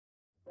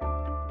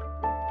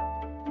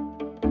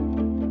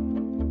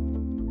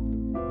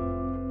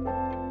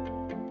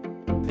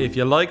If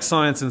you like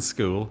science in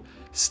school,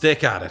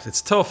 stick at it.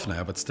 It's tough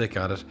now, but stick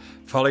at it.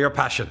 Follow your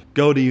passion.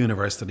 Go to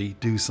university,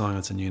 do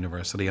science in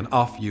university, and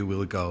off you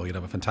will go. You'll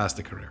have a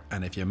fantastic career.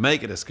 And if you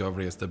make a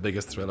discovery, it's the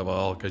biggest thrill of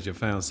all because you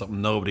found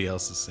something nobody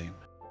else has seen.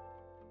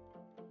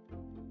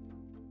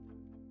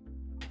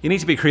 You need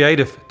to be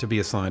creative to be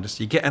a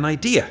scientist. You get an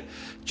idea.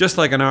 Just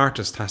like an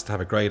artist has to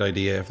have a great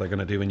idea if they're going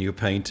to do a new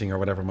painting or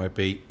whatever it might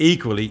be.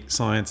 Equally,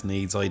 science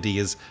needs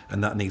ideas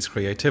and that needs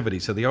creativity.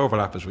 So the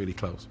overlap is really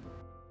close.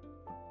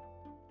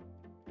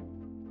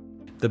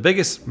 The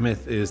biggest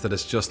myth is that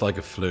it's just like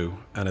a flu,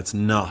 and it's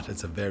not.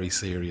 It's a very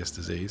serious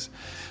disease.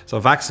 So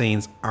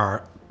vaccines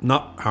are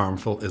not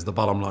harmful is the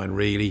bottom line,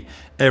 really.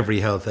 Every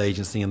health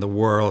agency in the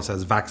world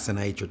says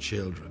vaccinate your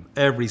children.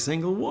 Every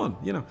single one,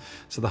 you know.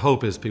 So the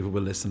hope is people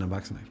will listen and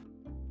vaccinate.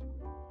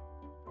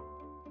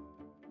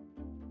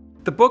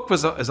 The book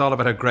is all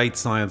about how great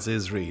science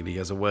is, really,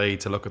 as a way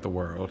to look at the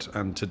world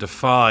and to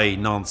defy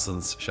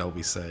nonsense, shall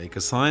we say,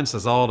 because science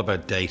is all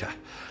about data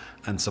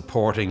and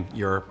supporting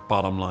your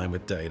bottom line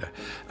with data.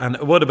 And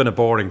it would have been a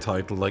boring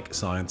title like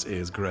Science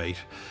is Great.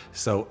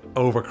 So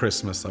over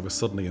Christmas I was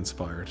suddenly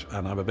inspired,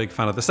 and I'm a big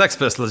fan of the Sex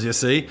Pistols, you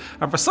see,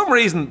 and for some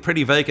reason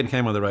Pretty Vacant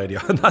came on the radio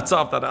and that's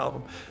off that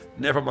album.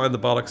 Never mind the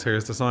bollocks,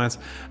 here's the science.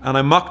 And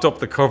I mocked up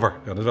the cover.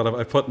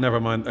 I put never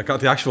mind, I got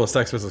the actual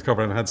Sex Pistols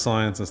cover and I had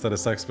science instead of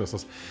Sex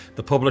Pistols.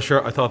 The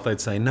publisher, I thought they'd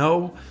say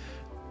no.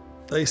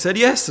 They said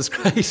yes, it's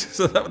great.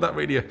 So that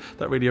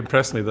really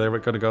impressed me. They were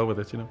going to go with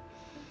it, you know.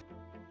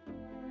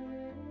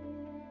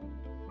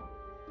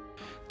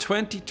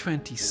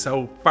 2020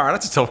 so far?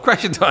 That's a tough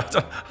question.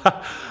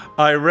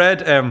 I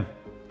read,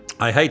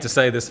 I hate to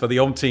say this for the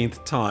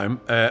umpteenth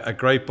time, a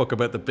great book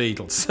about the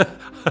Beatles,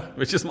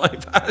 which is my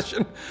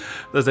passion.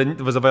 There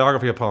was a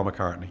biography of Paul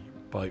McCartney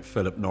by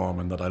Philip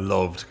Norman that I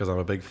loved because I'm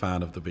a big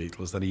fan of the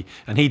Beatles.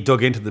 And he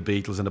dug into the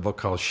Beatles in a book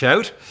called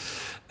Shout,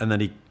 and then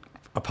he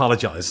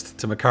apologised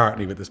to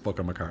McCartney with this book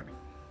on McCartney.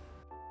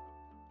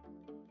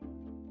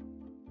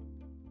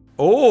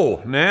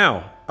 Oh,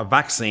 now a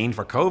vaccine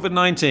for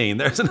COVID-19.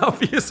 There's an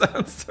obvious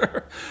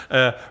answer.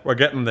 We're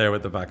getting there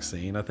with the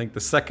vaccine. I think the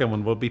second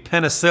one will be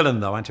penicillin,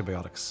 though,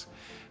 antibiotics,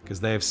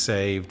 because they've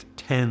saved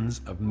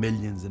tens of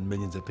millions and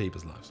millions of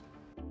people's lives.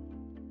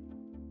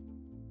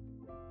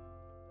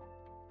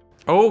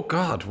 Oh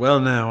God,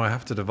 well now I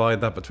have to divide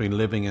that between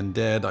living and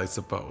dead, I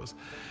suppose.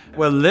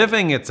 Well,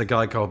 living, it's a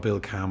guy called Bill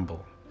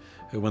Campbell,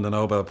 who won the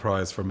Nobel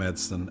Prize for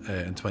Medicine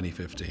in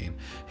 2015.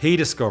 He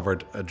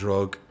discovered a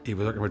drug. He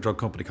was working with a drug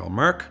company called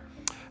Merck,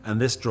 and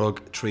this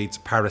drug treats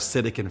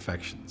parasitic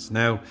infections.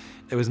 Now,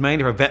 it was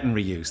mainly for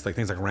veterinary use, like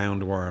things like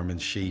roundworm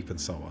and sheep and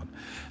so on.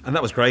 And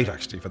that was great,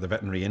 actually, for the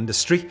veterinary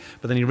industry.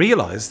 But then he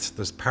realized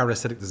there's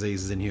parasitic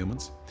diseases in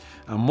humans,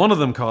 and one of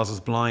them causes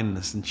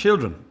blindness in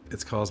children.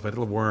 It's caused by a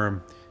little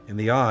worm in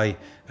the eye,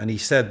 and he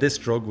said this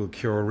drug will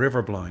cure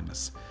river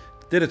blindness.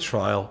 Did a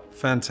trial,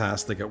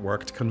 fantastic, it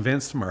worked,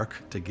 convinced Merck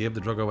to give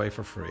the drug away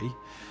for free.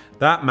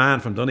 That man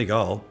from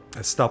Donegal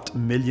has stopped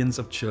millions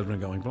of children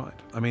going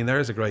blind. I mean, there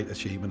is a great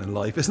achievement in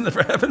life, isn't it,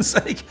 for heaven's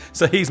sake?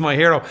 So he's my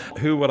hero.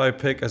 Who would I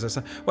pick as a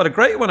son? Well, a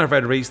great one I've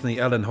read recently,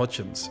 Ellen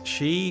Hutchins.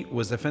 She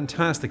was a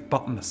fantastic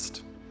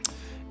botanist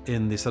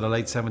in the sort of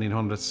late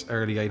 1700s,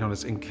 early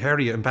 800s in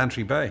Kerry in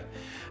Bantry Bay,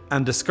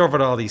 and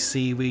discovered all these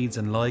seaweeds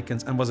and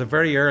lichens, and was a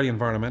very early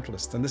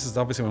environmentalist. And this is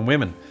obviously when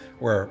women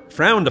were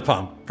frowned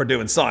upon for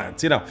doing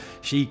science, you know.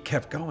 She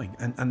kept going,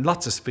 and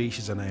lots of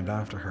species are named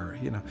after her,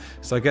 you know.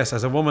 So I guess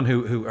as a woman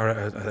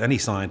or any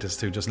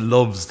scientist who just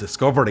loves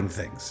discovering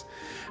things,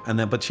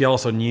 but she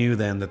also knew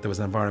then that there was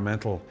an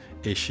environmental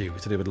issue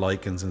to do with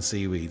lichens and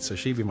seaweeds, so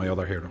she'd be my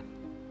other hero.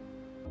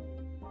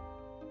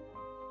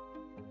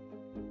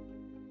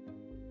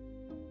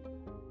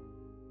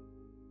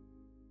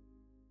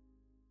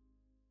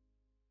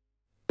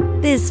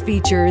 This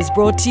feature is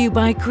brought to you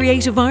by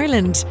Creative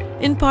Ireland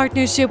in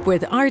partnership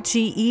with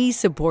RTÉ,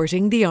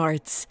 supporting the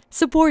arts,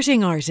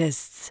 supporting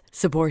artists,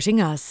 supporting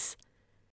us.